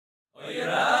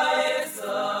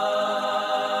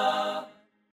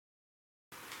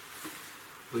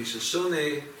ראש השונה,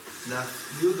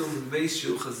 דף יודו מבייס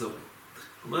שיעור חזור.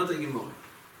 אומרת הגימורה,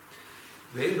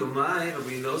 ואלו מאי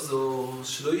רבי אלעזר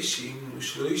שלושים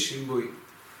ושלושים בוי.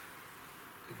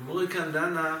 הגימורה כאן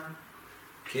דנה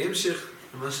כהמשך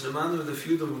למה שלמדנו בדף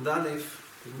יודו עמוד א',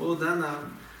 הגימורה דנה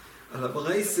על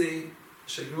הברייסה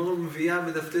שהגימורה מביאה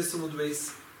בדף טס עמוד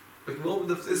בייס. הגימורה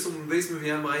בדף טס עמוד בייס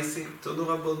מביאה ברייסה, תודו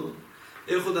רבנו,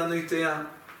 איך עוד הנויטיה,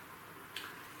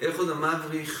 איך עוד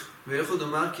המבריך, ואיך עוד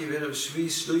המרקי וערב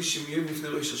שביס 30 יום לפני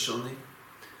ראש השונה.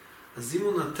 אז אם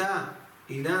הוא נטע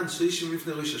אילן 30 יום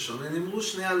לפני ראש השונה, נאמרו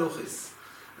שני הלוחס.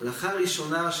 הלכה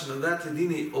הראשונה שנוגעת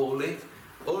לדיני אורלה,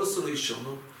 אורסו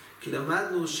ראשונו, כי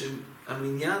למדנו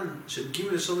שהמניין של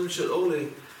ג' לשונים של אורלה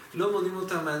לא מונים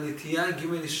אותם מהנטייה ג'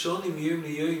 לשונים מיום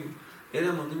ליום,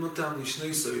 אלא מונים אותם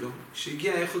לשני סוילו.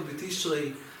 כשהגיע איכות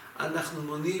בתשרי, אנחנו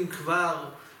מונים כבר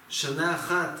שנה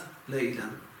אחת לאילן.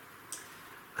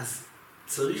 אז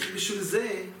צריך בשביל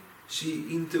זה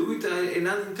שינטעו את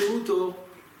האילן, ינטעו אותו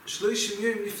 30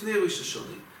 יום לפני ראש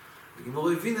השונה.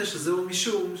 הגמרא הבינה שזהו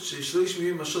משום ש30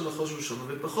 יום השון לחוש ושונו,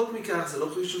 ופחות מכך זה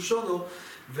לא חוש ושונו,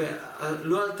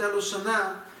 ולא עלתה לו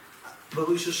שנה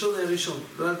בראש השונה הראשון.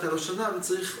 לא עלתה לו שנה,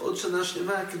 וצריך עוד שנה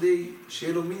שלמה כדי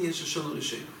שיהיה לו מיניאן של שונו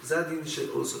ראשון. זה הדין של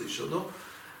אורסו ראשונו.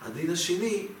 הדין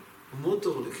השני,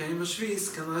 מוטור לקיים השביס,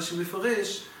 כאן רש"י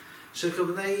מפרש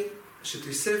שהכוונה היא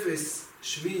שתוספס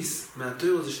שביס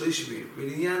מהתורה זה 30 יום,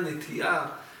 ולעניין נטיעה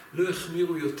לא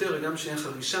החמירו יותר, גם שני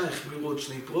חרישה החמירו עוד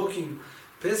שני פרוקים,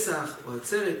 פסח או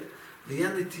עצרת.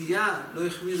 לעניין נטיעה לא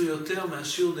החמירו יותר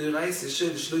מהשיעור דאורייסה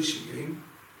של 30 יום.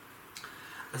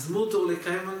 אז מותר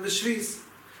לקיים בשביס.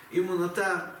 אם הוא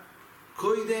נטע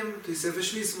קודם תוספס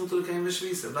שביס, מותר לקיים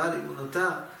בשביס, אבל אם הוא נטע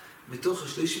בתוך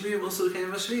 30 יום אסור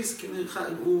לקיים בשביס, כי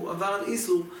הוא עבר על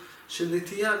איסור של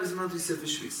נטיעה בזמן תוספס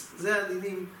שביס. זה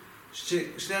הדינים,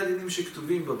 שני הדינים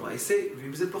שכתובים בברייסה,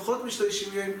 ואם זה פחות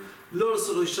מ30 יום, לא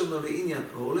אסור ראשון לעניין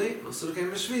אורלה, לא אסור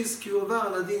לקיים בשביס, כי הוא עבר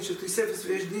על הדין של תוספס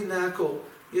ויש דין לעקור.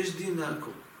 יש דין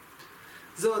לעקור.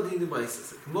 זהו הדין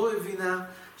בברייסה. כמו הבינה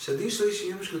שהדין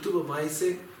 30 יום שכתוב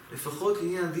בברייסה, לפחות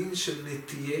לעניין דין של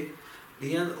נטייה,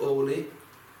 לעניין אורלה,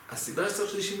 הסיבה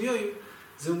שצריך 30 יום,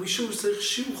 זהו משום שצריך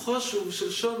שיעור חשוב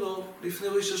של שונו לפני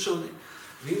ראש השונה.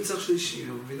 ואם צריך 30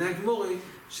 יום, מבינה הגמורה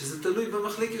שזה תלוי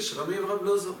במחלקת של רבי ורב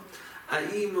לא זו.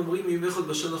 האם אומרים ימי אחד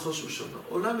בשונו חושו שונו,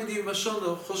 או למדים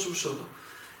בשונו חושו שונו.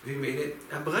 ואם אלה,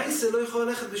 הברייסה לא יכול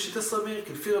ללכת בשיטה סרמיר,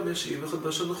 כי לפי רבי שימי אחד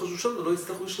בשונו חושו שונו, לא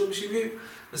יצטרכו 30 יום,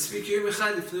 מספיק יום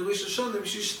אחד לפני ראש השונה,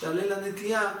 בשביל שתעלה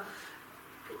לנטייה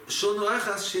שונו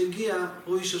אחס שהגיע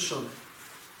ראש השונה.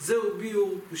 זהו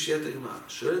ביור קושיית הגמרא.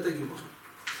 שואלת הגמרא,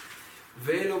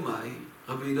 ואלו מאי,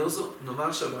 רבי אלעזר,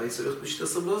 נאמר שהברייסה הולכת בשיטה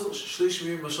סרמיר, ש30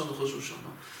 יום בשונו חושו שונו.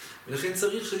 ולכן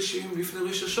צריך 30 לפני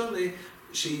ראש השונה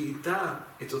שייטע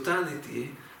את אותה נטייה,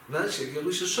 ואז שיגיע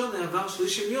ראש השונה עבר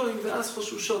 30 יום ואז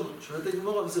חושו שונו. שואלת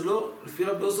הגמרא, אבל זה לא, לפי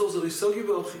רבי אלעזר זה לא יסוגי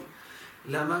באוכי.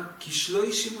 למה? כי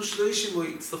 30 ו30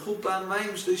 יצטרכו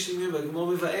פעמיים 30 יום, והגמרא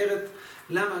מבארת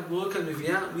למה. הגמרא כאן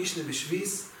מביאה משנה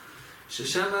בשביס,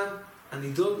 ששם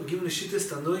הנידון גימל שיטס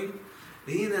תנועים,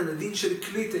 והנה הנדין של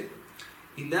קליטה.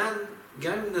 אילן,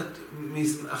 גם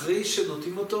אחרי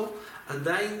שנוטים אותו,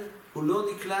 עדיין הוא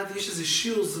לא נקלט, יש איזה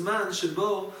שיעור זמן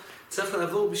שבו צריך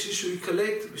לעבור בשביל שהוא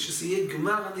יקלט, בשביל שזה יהיה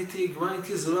גמר הנטייה. גמר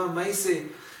הנטייה זה לא המייסה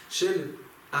של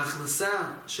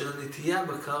ההכנסה של הנטייה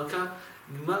בקרקע,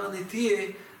 גמר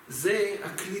הנטייה זה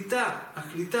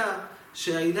הקליטה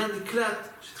שהאילן נקלט,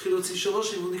 שהתחיל להוציא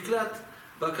שורש אם הוא נקלט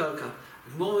בקרקע.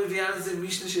 הגמרא מביאה על זה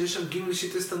משנה שיש שם ג'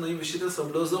 שיטס תנועים ושיטס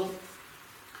רב אלעזר,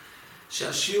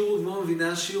 שהשיעור, הגמרא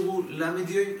מבינה, השיעור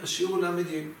הוא למד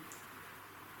יום.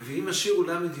 ואם השיר הוא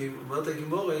למד יום, אומרת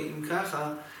הגמרא, אם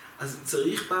ככה, אז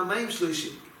צריך פעמיים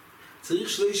 30. צריך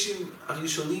 30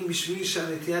 הראשונים בשביל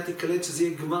שהנטייה תקלט, שזה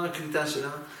יהיה גמר הקליטה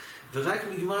שלה, ורק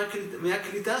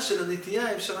מהקליטה של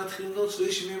הנטייה אפשר להתחיל לבנות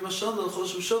 30 יום השונו,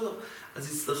 חוש ושונו.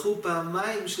 אז יצטרכו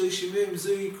פעמיים 30 יום,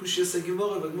 זוהי קושייס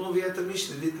הגמרא, והגמרא הביאה את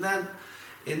המשנה, ואתנן,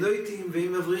 אנויטים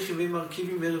ואם מבריחים ואם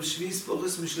מרכיבים בערב שביס,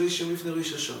 פורס מ30 יום לפני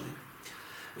ראש השונה.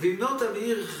 ואם נוטה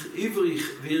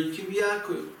ועבריך וירכיב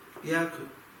יעקב.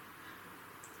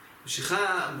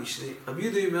 ממשיכה המשנה, רבי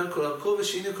יהודה אומר כל ארכו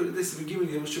ושאינה קולטס וגימל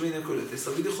יום שווינה קולטס.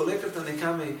 רבי יהודה חולק על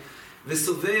תנקמי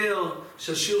וסובר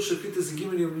שהשיעור של קליטס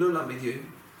וגימל יום לא למד יום.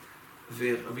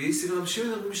 ורבי יסיב רבי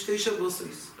שמעון אמרו משתי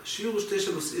שבוסס. השיעור הוא 2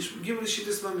 שבוסס, יש גימל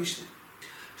שיטס במשנה.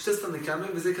 שתס תנקמי,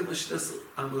 וזה כמה שיטס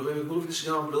אמורי וגמור,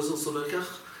 ושגם רבי אלעזר סובר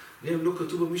כך, גם לא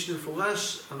כתוב במשנה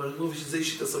מפורש, אבל גמור שזה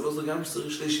שיטס רבי אלעזר גם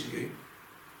שצריך 30 יום.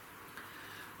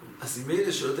 אז אם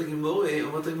אלה שואלת הגמור,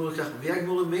 אומרת הגמור כך, והיה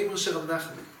הגמור מימר של רב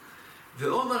נחמן.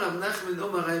 ואומר רב נחמן,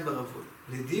 אומר ראי ברבון.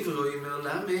 לדברו אומר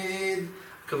למד,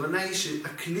 הכוונה היא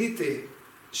שהקליטה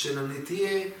של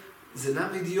הנטייה זה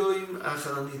למד יוים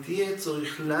האחרנית תהיה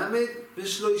צורך למד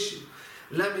ושלושים.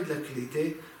 למד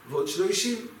לקליטה ועוד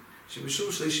שלושים,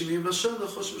 שמשום שלושים יהיה משון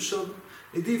לחוש משון.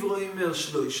 לדיברו אומר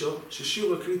שלוישו,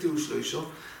 ששיעור הקליטה הוא שלוישו,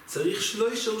 צריך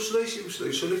שלוישו ושלושים,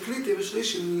 שלוישו לקליטה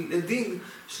ושלושים לדין,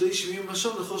 שלושים יהיה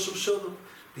משון לחוש משון.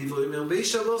 דיברו אומר בי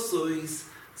שבוסויס,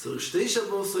 צריך שתי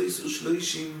שבוסויס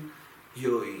ושלושים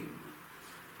יוים.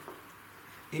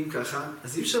 אם ככה,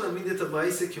 אז אי אפשר להעמיד את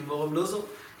הברייסה כמו רב לוזור,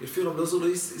 כי לפי רב לוזור לא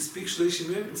הספיק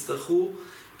 30 יום, יצטרכו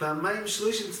פעמיים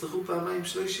 30, יצטרכו פעמיים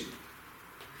 30.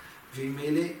 ועם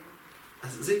אלה,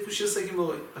 אז זה קושיה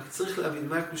סגימורי, רק צריך להבין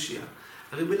מה הקושיה.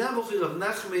 הרי בלב אוכי רב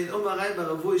נחמן, או מראי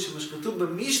ברבוי, שמשכתוב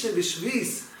במשנה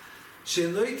בשביס,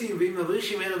 שנויטים ואם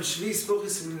מבריחים ערב שביס,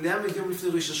 פורס מלאמד יום לפני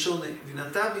ראש השונה,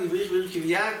 ונתה והבריך וריכים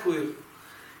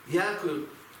יעקר.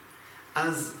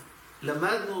 אז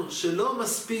למדנו שלא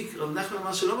מספיק, רב נחמן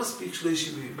אמר שלא מספיק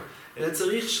 30 ימים, אלא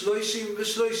צריך 30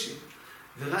 ו-30.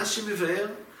 ורש"י מבאר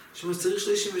שצריך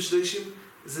 30 ו-30,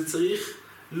 זה צריך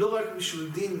לא רק בשביל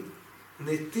דין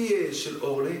נטייה של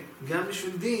אורלה, גם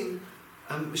בשביל דין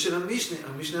של המשנה.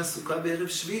 המשנה עסוקה בערב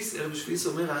שביס, ערב שביס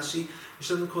אומר רש"י,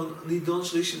 יש לנו כאן נידון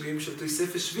 30 ימים של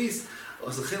תוספת שביס,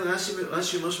 אז לכן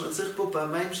רש"י אומר שמצריך פה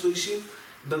פעמיים 30,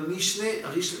 במשנה,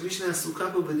 המשנה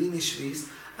עסוקה פה בדין שביס,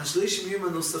 ה-30 ימים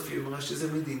הנוספים, אמרה שזה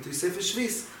מדין תוספת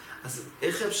שביס. אז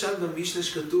איך אפשר במשנה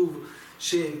שכתוב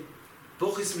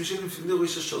שפוכס משלים לפני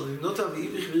ראש השונה, לבנותה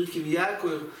ואיבריך וריכים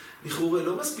יעקר, לכאורה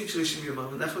לא מספיק 30 יום,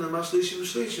 אבל אנחנו אמר 30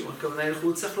 ו-30, הכוונה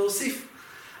הוא צריך להוסיף.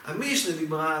 המשנה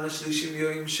דיברה על ה-30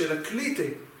 יום של הקליטה,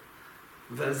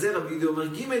 ועל זה רבי יהודה אומר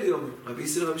ג' יום, רבי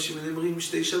ישראל רבי שמעון אומרים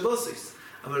 2 שבוסס.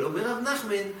 אבל אומר רב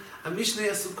נחמן, המשנה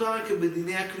עסוקה רק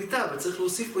בדיני הקליטה, אבל צריך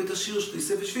להוסיף פה את השיר של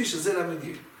תוספת שביס, שזה למד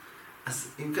יום. אז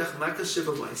אם כך, מה קשה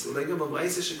בברייסה? אולי גם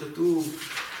בברייסה שכתוב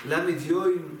למד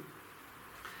יום,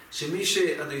 שמי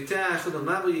שהנויטה אחד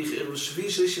המבריך, ערב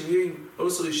שביס 30 יום,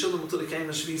 אולסו ראשון ומותו לקיים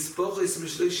השביס, פוחס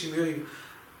מ-30 יום,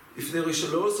 לפני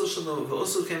ראשון לא אולסו שונו,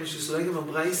 ואולסו לקיים השביס. אולי גם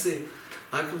בברייסה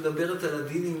רק מדברת על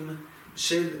הדינים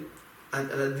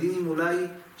על הדינים אולי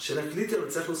של הקליטה, אבל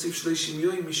צריך להוסיף 30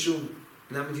 יום משום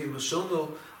למד יום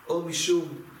השונו, או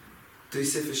משום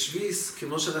תוספת שביס,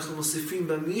 כמו שאנחנו מוסיפים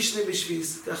במשנה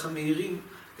בשביס, ככה מהירים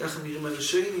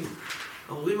הראשונים.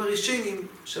 האומרים הראשונים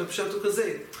שהפשט הוא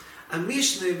כזה.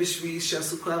 המשנה בשביס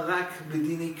שעסוקה רק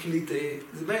בדיני קליטה,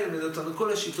 זה בא ללמד אותנו,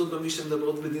 כל השיטות במשנה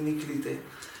מדברות בדיני קליטה.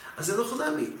 אז זה נכון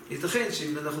להביא. ייתכן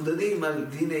שאם אנחנו דנים על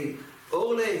דיני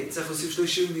אורלה, צריך להוסיף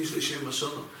 30 דין 30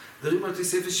 משונו. דברים על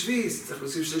תוספת שביס, צריך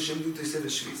להוסיף 30 דין תוספת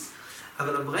שביס.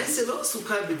 אבל הברייסה לא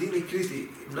עסוקה בדיני קליטה.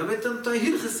 אם למד אותנו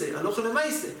הלכסה, הלכה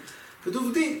למעשה.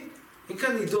 כתוב דין, אין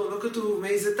כאן נידון, לא כתוב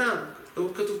מאיזה טעם, לא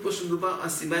כתוב פה שמדובר,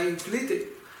 הסיבה היא קליטה.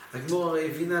 הגמור הרי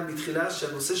הבינה בתחילה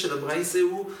שהנושא של הברייסה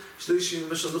הוא 30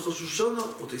 משהו לחוש ושונו,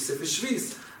 או תוספת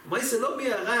שביס. הברייסה לא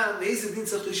ביארה מאיזה דין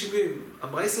צריך 30 ימים.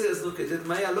 הברייסה אז נוקטת,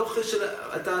 מהי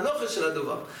התהלוכה של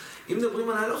הדבר. אם מדברים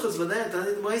על ההלוכה, אז ודאי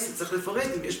התענית ברייסה צריך לפרט,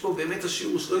 אם יש פה באמת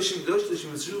השיעור 30, לא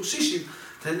 30, זה שיעור 60,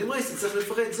 התענית ברייסה צריך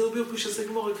לפרט, זהו ביור פוש עשה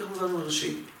גמור, כמובן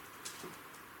מרשים.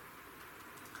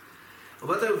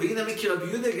 אמרת לו, והנה מי כרבי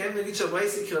יהודה, גם אם נגיד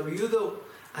שהברייסה כרבי יהודה,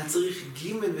 אז צריך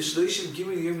ג' ו-30 ג'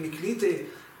 יום לקליטה,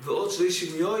 ועוד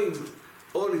 30 יום,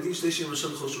 או לדין 30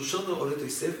 משון חוששונו, או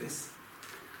לתוספס.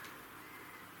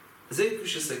 זה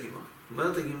יקוש עשה גימור.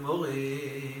 אומרת הגימור,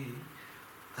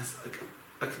 אז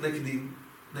רק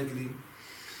נקדים,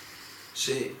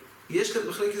 שיש כאן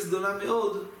מחלקת גדולה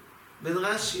מאוד בין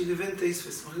רש"י לבין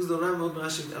תוספס, מחלקת גדולה מאוד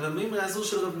ברש"י, על המימרה הזו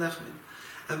של רב נחמן.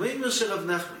 המימרה של רב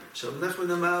נחמן, שרב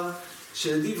נחמן אמר,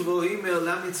 שדיברו אימר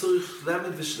למד צורך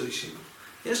למד ו-30.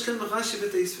 יש כאן רש"י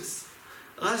ותוספס.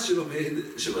 רש"י לומד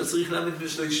שצריך למד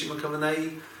ו-30, הכוונה היא,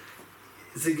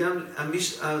 זה גם,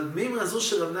 המימרה הזו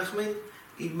של רב נחמן,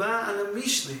 היא באה על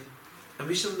המשנה.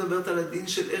 המשנה מדברת על הדין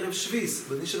של ערב שביס.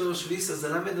 בדין של ערב שביס, אז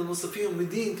הלמד הנוספים הוא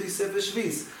מדין תוספת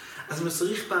שביס. אז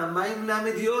צריך פעמיים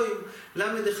למד יוים,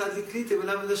 למד אחד לקליטה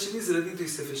ולמד השני זה לדין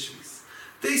תוספת שביס.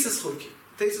 תוספס חולקים.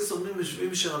 תוספס אומרים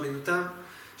משווים שרבנותם,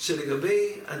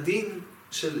 שלגבי הדין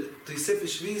של תוספת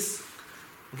שביס,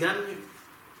 גם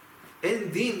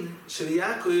אין דין של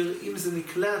יעקר אם זה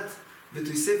נקלט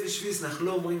בתוספת שביס, אנחנו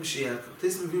לא אומרים שיעקר.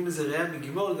 תוספס מביאים לזה ראיה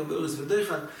מגימור, גם באורס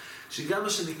ודויכן, שגם מה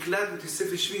שנקלט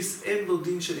בתוספת שביס אין בו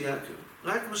דין של יעקר.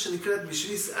 רק מה שנקלט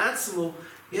בשביס עצמו,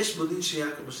 יש בו דין של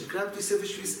יעקר. מה שנקלט בתוספת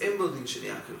שביס אין בו דין של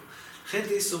יעקר. לכן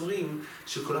תייס אומרים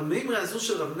שכל המימרה הזו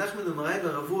של רב נחמן ומראי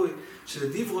ברבוי,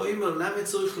 שלדיברו אימר למד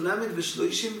צורך למד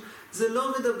ו-30, זה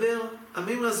לא מדבר,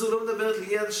 המימרה הזו לא מדברת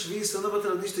ליד שביס, לא מדברת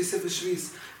על הדין של תוספת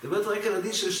שביס, מדברת רק על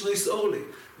הדין של שנויס אורלה.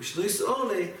 ושנויס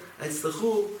אורלה,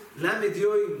 הצטרכו למד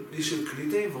יוים בשביל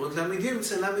קליטים, ועוד למד יוים,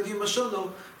 זה למד יוים השונו,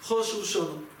 חוש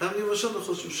ושונו. למד יוים השונו,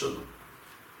 חוש ושונו.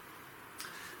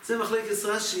 זה מחלקת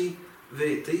רש"י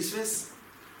ותוספות.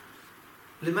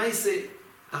 למעשה,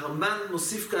 הרמב"ן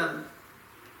מוסיף כאן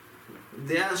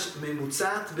דעה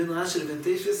ממוצעת בין רש"י לבין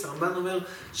תוספות. הרמב"ן אומר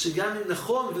שגם אם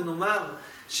נכון ונאמר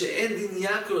שאין דין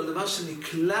יעקב על דבר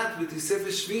שנקלט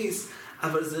בתוספת שביס,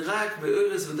 אבל זה רק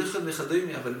באורס ודחל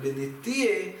מחדוימי, אבל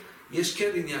בנתיה יש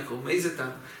כן דין יעקב. מאיזה טעם?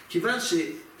 כיוון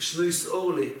ששנויס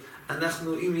אורלה,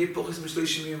 אנחנו, אם יהיה פורס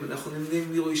משלושים ימים, אנחנו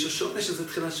נמנים לראות איש השונה, שזה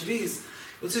תחילה שביס,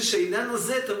 רוצה שהעניין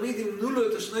הזה תמיד ימנו לו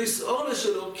את השנויס אורלה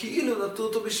שלו, כאילו נתנו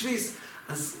אותו בשביס.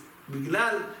 אז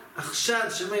בגלל החשד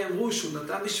שמה יאמרו שהוא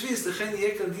נתן בשביס, לכן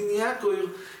יהיה כאן דין יעקב,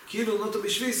 כאילו נתנו אותו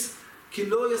בשביס, כי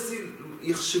לא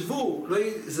יחשבו,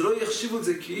 זה לא יחשבו את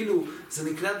זה כאילו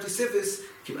זה נקלט תוספת,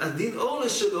 כי הדין אורלה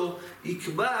שלו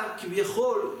יקבע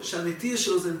כביכול שהנטייה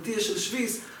שלו זה נטייה של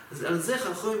שביס, אז על זה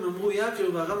חכמים אמרו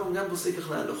יעקב, והרמב"ם גם פוסק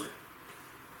כך להלוכה.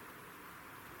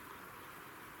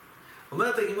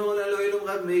 אומרת הגימור עליה לא אלום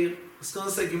רב מאיר, אז כאן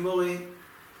עושה הגימורי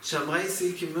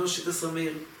שהברייסי כמאור שיטס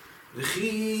רמיר,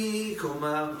 וכי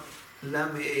כלומר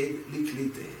למד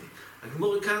לקליטה.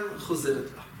 הגימורי כאן חוזרת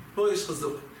לה, פה יש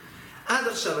חזור. עד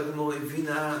עכשיו הגמור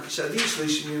הבינה שהדין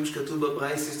 30 יום שכתוב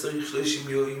בברייס שצריך 30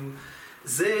 יום,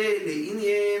 זה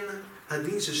לעניין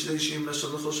הדין של 30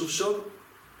 לשון החשוב שון.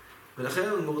 ולכן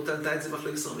הגמור תלתה את זה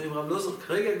מחלקת סרמים רב לא זאת.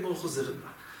 כרגע הגמור חוזרת בה.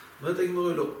 אומרת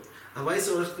הגמור לא. הברייס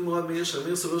הולכת כמו רב מאיר,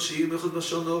 שהמאיר סובר שיהיה מאחד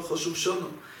בשונו חשוב שונו.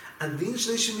 הדין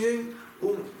 30 יום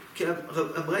הוא, כי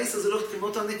הברייס הזה הולכת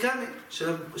כמו הנקמה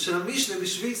של המשנה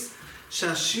בשביס,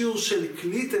 שהשיעור של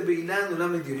קליטה באילן הוא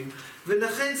למד יום,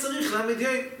 ולכן צריך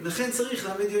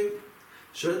למד יום.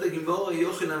 שואלת הגימור,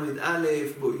 יוכל למד א'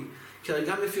 בואי, כי הרי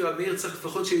גם לפי רבי מאיר צריך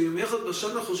לפחות שיהיה יום אחד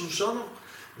בשונו חשוב שונו,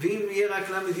 ואם יהיה רק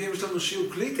למד יום יש לנו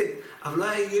שיעור קליטה, אבל לא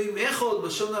יהיה יום אחד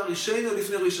בשונו הראשון או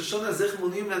לפני ראש השונה, אז איך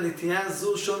מונים לנטייה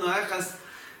הזו שונו אחס,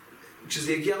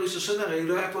 כשזה יגיע ראש השונה, הרי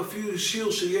לא היה פה אפילו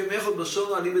שיעור של יום אחד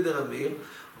בשונו עלי בדרב מאיר.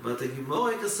 אומרת הגימור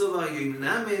כסובר, יום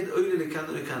למד, אוי לכאן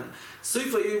או לכאן.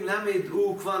 סוף היום למד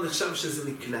הוא כבר נחשב שזה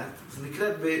נקלט. זה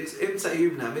נקלט באמצע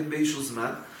היום למד באיזשהו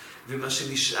זמן, ומה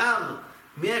שנשאר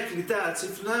מהקליטה עד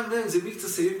סוף למד זה מקצה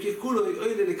סיום, כי כולו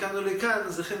אוי לכאן או לכאן,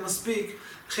 אז לכן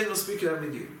מספיק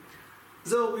למד יום.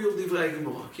 זהו ביור דברי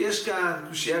הגימור, כי יש כאן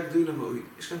קושייה גדולה מאוד,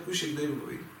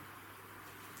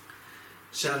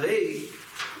 שהרי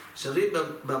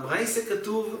בברייסה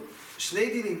כתוב שני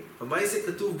דינים. בברייסה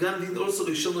כתוב גם דין אולסו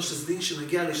ראשון, שזה דין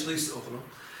שנגיע לשנויס אורלו.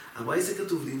 בברייסה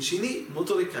כתוב דין שני,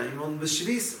 מוטו לקיימון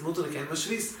בשביס,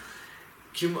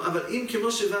 אבל אם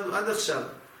כמו שהבנו עד עכשיו,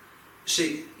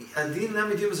 שהדין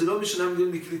למדיון זה לא משנה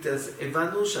מדיון לקליטה, אז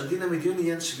הבנו שהדין למדיון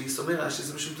עניין שביס, אומר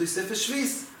שזה משום תוספת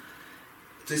שביס.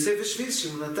 תוספת שביס,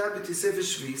 שאם הוא נטע בתוספת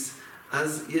שביס,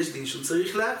 אז יש דין שהוא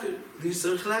צריך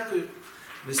להכיר,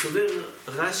 וסובר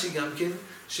רש"י גם כן,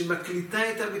 שמקליטה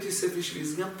איתה בתוספת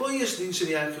שביס. גם פה יש דין של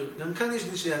יעקר, גם כאן יש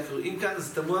דין של יעקר. אם כאן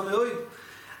אז תמוה מאוד.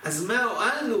 אז מה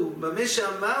הועלנו? במה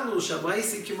שאמרנו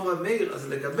שהברייסי כמו רב מאיר, אז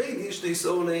לגבי דין שני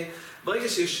אורלה, ברגע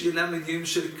שיש למד יום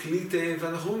של קליטה,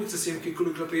 ואנחנו מתעסקים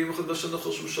ככולו כלפי יום אחד בשונו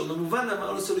חשוב שונו, מובן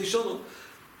אמר לו סולי שונו.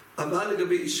 אבל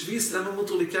לגבי שביס, למה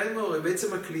מותר לקיימו?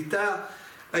 בעצם הקליטה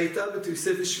הייתה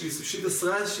בתוספת שביס. ושיטס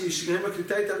רש"י, שגם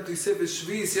הקליטה הייתה בתוספת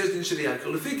שביס, יש דין של יעקר.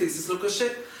 לפי תוספות לא קשה.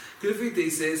 כי לפי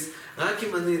תוספות, רק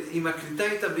אם הקליטה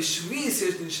הייתה בשביס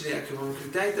יש דין של יעקב, אם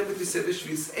הקליטה הייתה בתוספת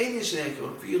שביס אין דין של יעקב.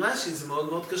 לפי רש"י זה מאוד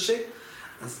מאוד קשה.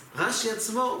 אז רש"י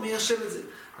עצמו מיישב את זה.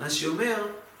 רש"י אומר,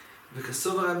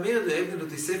 וכסובר אמיר דאבן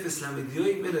לתוספת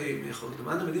למדיועים אלוהים יכול.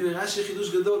 למענו מדין רש"י חידוש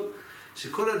גדול,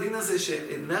 שכל הדין הזה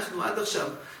שאנחנו עד עכשיו,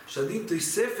 שהדין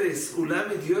תוספת הוא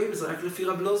למדיועים זה רק לפי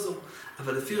רב לוזו,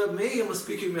 אבל לפי רב מאיר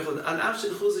מספיק יום אחד. על אף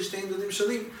שלכו זה שני נידונים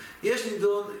שונים. יש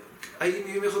נידון האם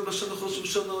יום אחד בשונו חשוב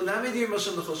שונו, למד יום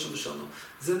בשונו חשוב שונו.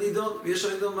 זה נידון, ויש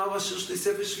לו נידון מהו השיר של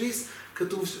תוספת שביס,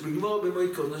 כתוב בגמור במועד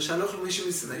קורבן, שהלוך למישהו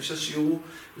מסיני, שהשיעור הוא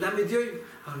למד יום.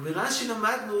 אבל ברש"י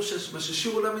למדנו שמה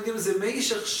שהשיעור הוא למד יום זה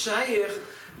מישך שייך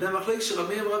למחלקת של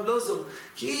רבי רב לוזו.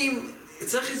 כי אם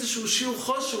צריך איזשהו שיעור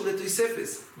חשוב לתוספת,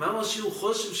 מהו השיעור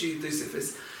חשוב שהיא תוספת?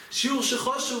 שיעור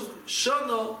שחשוב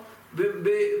שונו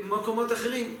במקומות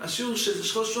אחרים, השיעור של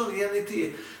חשוב שונו יהיה נטייה.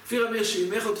 לפי רב מאיר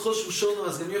שאם אחד חשוב שונו,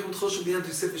 אז גם יחד חשוב בעניין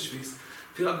תוספת שביס.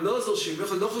 לפי רב לוזור שאם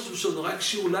אחד לא חשוב שונו, רק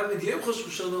שיעור למד יום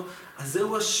חשוב שונו, אז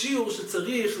זהו השיעור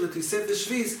שצריך לתוספת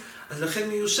שביס, אז לכן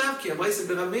מיושב, כי הברייסה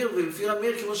ברב מאיר, ולפי רב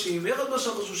מאיר כמו שאם אחד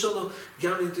חשוב שונו,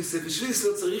 גם לתוספת שביס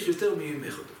לא צריך יותר מיום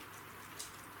אחד.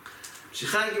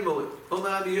 ממשיכה הגימורה, אומר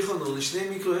רבי יוחנן, לשני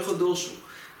מיקרו אחד דורשו.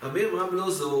 רב מאיר ורב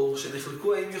לוזור,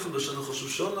 שנחלקו האם יחד בשונו חשוב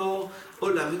שונו, או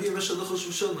למד יום בשונו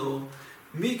חשוב שונו,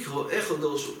 מיקרו, איך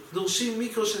דורשו? דורשים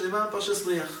מיקרו שנאמר פרשת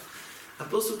נח.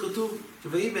 הפסוק כתוב,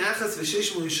 ויהי מאחס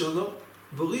ושש מראשונו,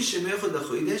 בוריש מאחד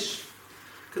החודש,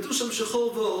 כתוב שם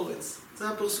שחור ואורץ. זה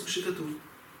הפסוק שכתוב.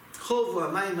 חורבו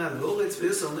המים מעל ואורץ,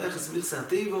 ויוסר נויח הסמיר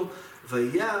סעתיבו,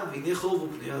 וירא והנה חורבו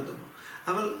פני אדומו.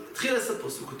 אבל התחיל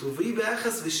הפסוק, כתוב, ויהי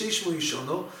באחס וששמו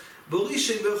ישונו,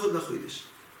 בראשון באחד לחודש.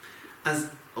 אז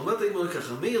אומרת הגמרא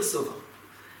ככה, מאיר סובר,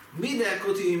 מי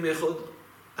דאקותי יום אחד?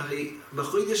 הרי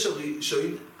בחודש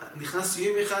הראשון נכנס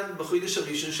יום אחד בחודש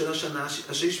הראשון של השנה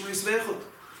ה-621.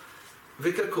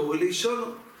 וכקורא לישונו,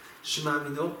 שמע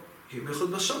מינו, יום אחד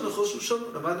בשונו, חושו שונו.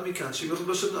 למדנו מכאן, שיום אחד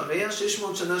בשונו, הרי היה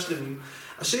 600 שנה שלמים.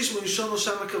 ה-600 שונו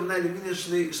שם הכוונה למין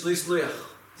שני סנויח.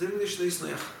 זה מין שני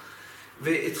סנויח.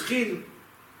 והתחיל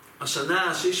השנה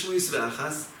ה-621,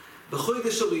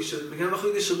 בחודש הראשון, וגם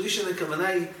בחודש הראשון הכוונה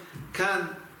היא כאן,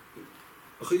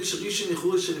 בחודש הראשון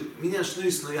נחור של מין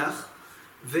שני סנויח,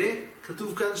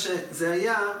 וכתוב כאן שזה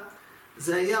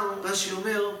היה, רש"י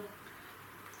אומר,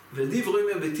 ונברו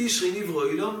ימי בתשרי נברו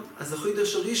אילון, אז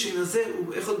החודש הראשון הזה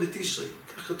הוא אחד בתשרי,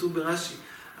 כך כתוב ברש"י.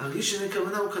 הראשון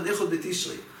הכוונה הוא כאן אחד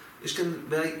בתשרי. יש כאן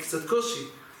קצת קושי,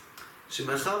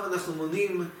 שמאחר אנחנו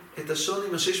מונים את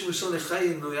השונים, השש מושון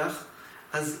לחי נויח,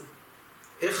 אז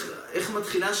איך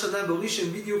מתחילה השנה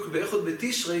בראשון בדיוק באחד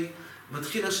בתשרי,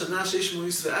 מתחיל השנה שש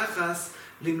מויס ואחס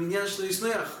למניין שנויס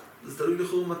נויח. זה תלוי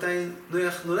לכאורה מתי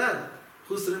נויח נולד.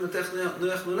 חוץ תלוי מתי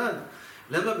נויח נולד.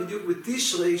 למה בדיוק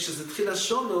בתשרי, שזה תחיל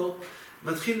השונו,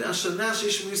 מתחיל השנה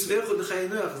שש מויס ואחד לחי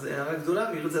נויח? זה הערה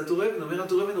גדולה, מעיר את זה התורבן. אומר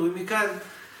התורבן, רואים מכאן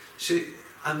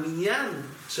שהמניין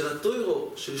של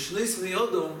התוירו, של שני סמי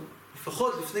אודום,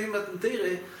 לפחות לפני מתנתרא,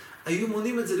 היו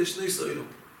מונים את זה לשני סוילום.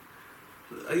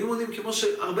 היו מונים כמו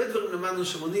שהרבה דברים למדנו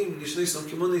שמונים לשני סוילום,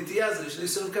 כמו נטייה זה לשני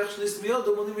סוילום, כך שני סמיות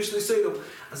או מונים לשני סוילום.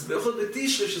 אז באחד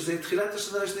בתשרי, שזה תחילת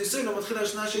השנה לשני סוילום, מתחילה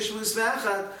השנה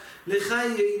 621,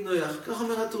 לחיי נויח. כך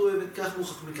אומר התורבן, כך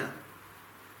מוכח מכאן.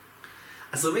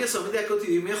 אז רבי יסוד מדי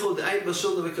הקוטי, אם יחוד עיל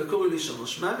בשונו וכקורי לשונו,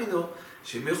 שמע מינו,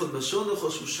 שאם יחוד בשונו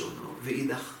חושו שונו,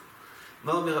 ואידך.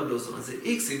 מה אומר רב לוזון? אז זה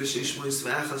איקסי בשש מויס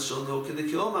ואחס שונו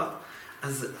כדי כאומר.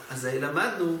 אז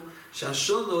למדנו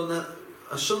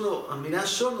שהשונו, המילה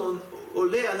שונו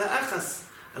עולה על האחס,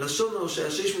 על השונו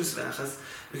שהשש מויס ואחס,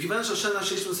 וכיוון שהשנה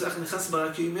השש מויס ואחס נכנס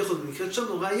ברק עם יחוד ונקראת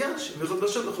שונו, ראיה שאם יחוד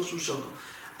בשונו חושו שונו.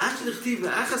 עד שנכתיב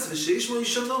באחס ושש מויס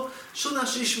שונו, שונה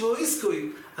שש מויס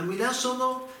קוי. המילה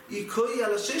שונו היא קוי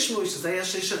על השש מויס, שזה היה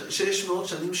 600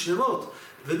 שנים שלמות.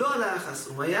 ולא על האחס,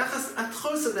 ומה היחס? עד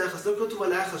כל שדה האחס, לא כתוב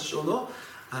על האחס שונו,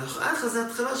 האחס זה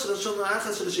התחלה של השונו,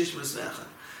 האחס של השש מויס ואחד.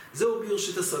 זהו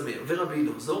בירשית הסמר, ורבי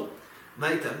לא זו, מה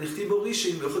איתם? נכתיב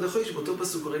בורישים באחד החודש, באותו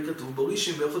פסוק הרי כתוב,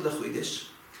 בורישים באחד לחודש.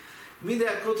 מדי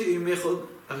הקוטי יום אחד,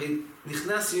 הרי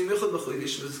נכנס יום אחד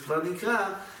בחודש, וזה כבר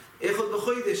נקרא אחד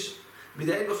בחודש.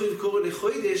 מדי בחודש קורא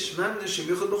לחודש, מה מנה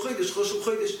שיום אחד בחודש, חושב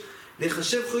חודש.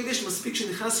 לחשב חודש, מספיק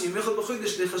שנכנס יום אחד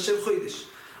בחודש, לחשב חודש.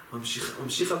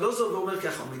 ממשיך הבלוזו ואומר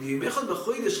ככה, יום אחד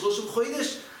בחודש, חושב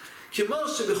חודש, כמו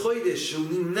שבחודש שהוא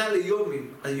נמנע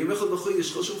ליומים, על יום אחד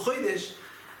בחודש, חושב חודש,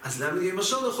 אז למה יום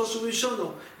השונו חושב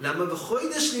ראשונו? למה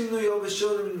בחודש למנויו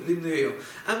ושונו למנויו?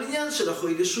 המניין של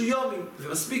החודש הוא יומים,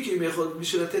 ומספיק יום אחד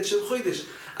בשביל לתת שם חודש.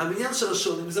 המניין של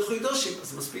השונו זה חודשים,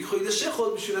 אז מספיק חודש אחד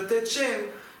בשביל לתת שם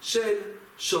של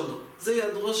שונו. זה יד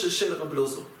ראש של רב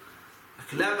לוזו.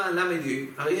 למה יום?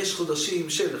 הרי יש חודשים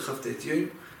של כ"ט יום,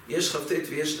 יש כ"ט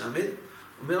ויש למד,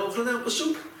 אומר אוכלנר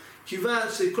פשוט, כיוון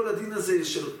שכל הדין הזה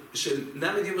של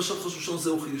למד יום השון חושב שון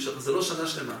זהו חידוש, זה לא שנה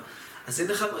שלמה. אז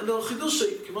אין לך לא חידוש,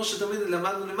 כמו שתמיד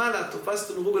למדנו למעלה,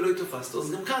 תופסתו מרובה לא תופסתו,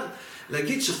 אז גם כאן,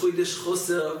 להגיד שחודש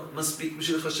חוסר מספיק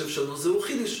בשביל לחשב שונו, זהו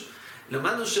חידוש.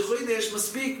 למדנו שחודש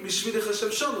מספיק בשביל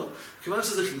לחשב שונו, כיוון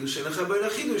שזה חידוש, אין לך בעיה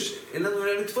לחידוש, אין לנו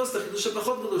אלא לתפוס את החידוש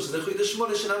הפחות גדול, שזה חודש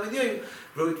 8 של למד יום,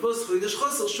 ולא לתפוס חודש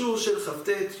חוסר שהוא של כ"ט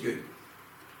יום.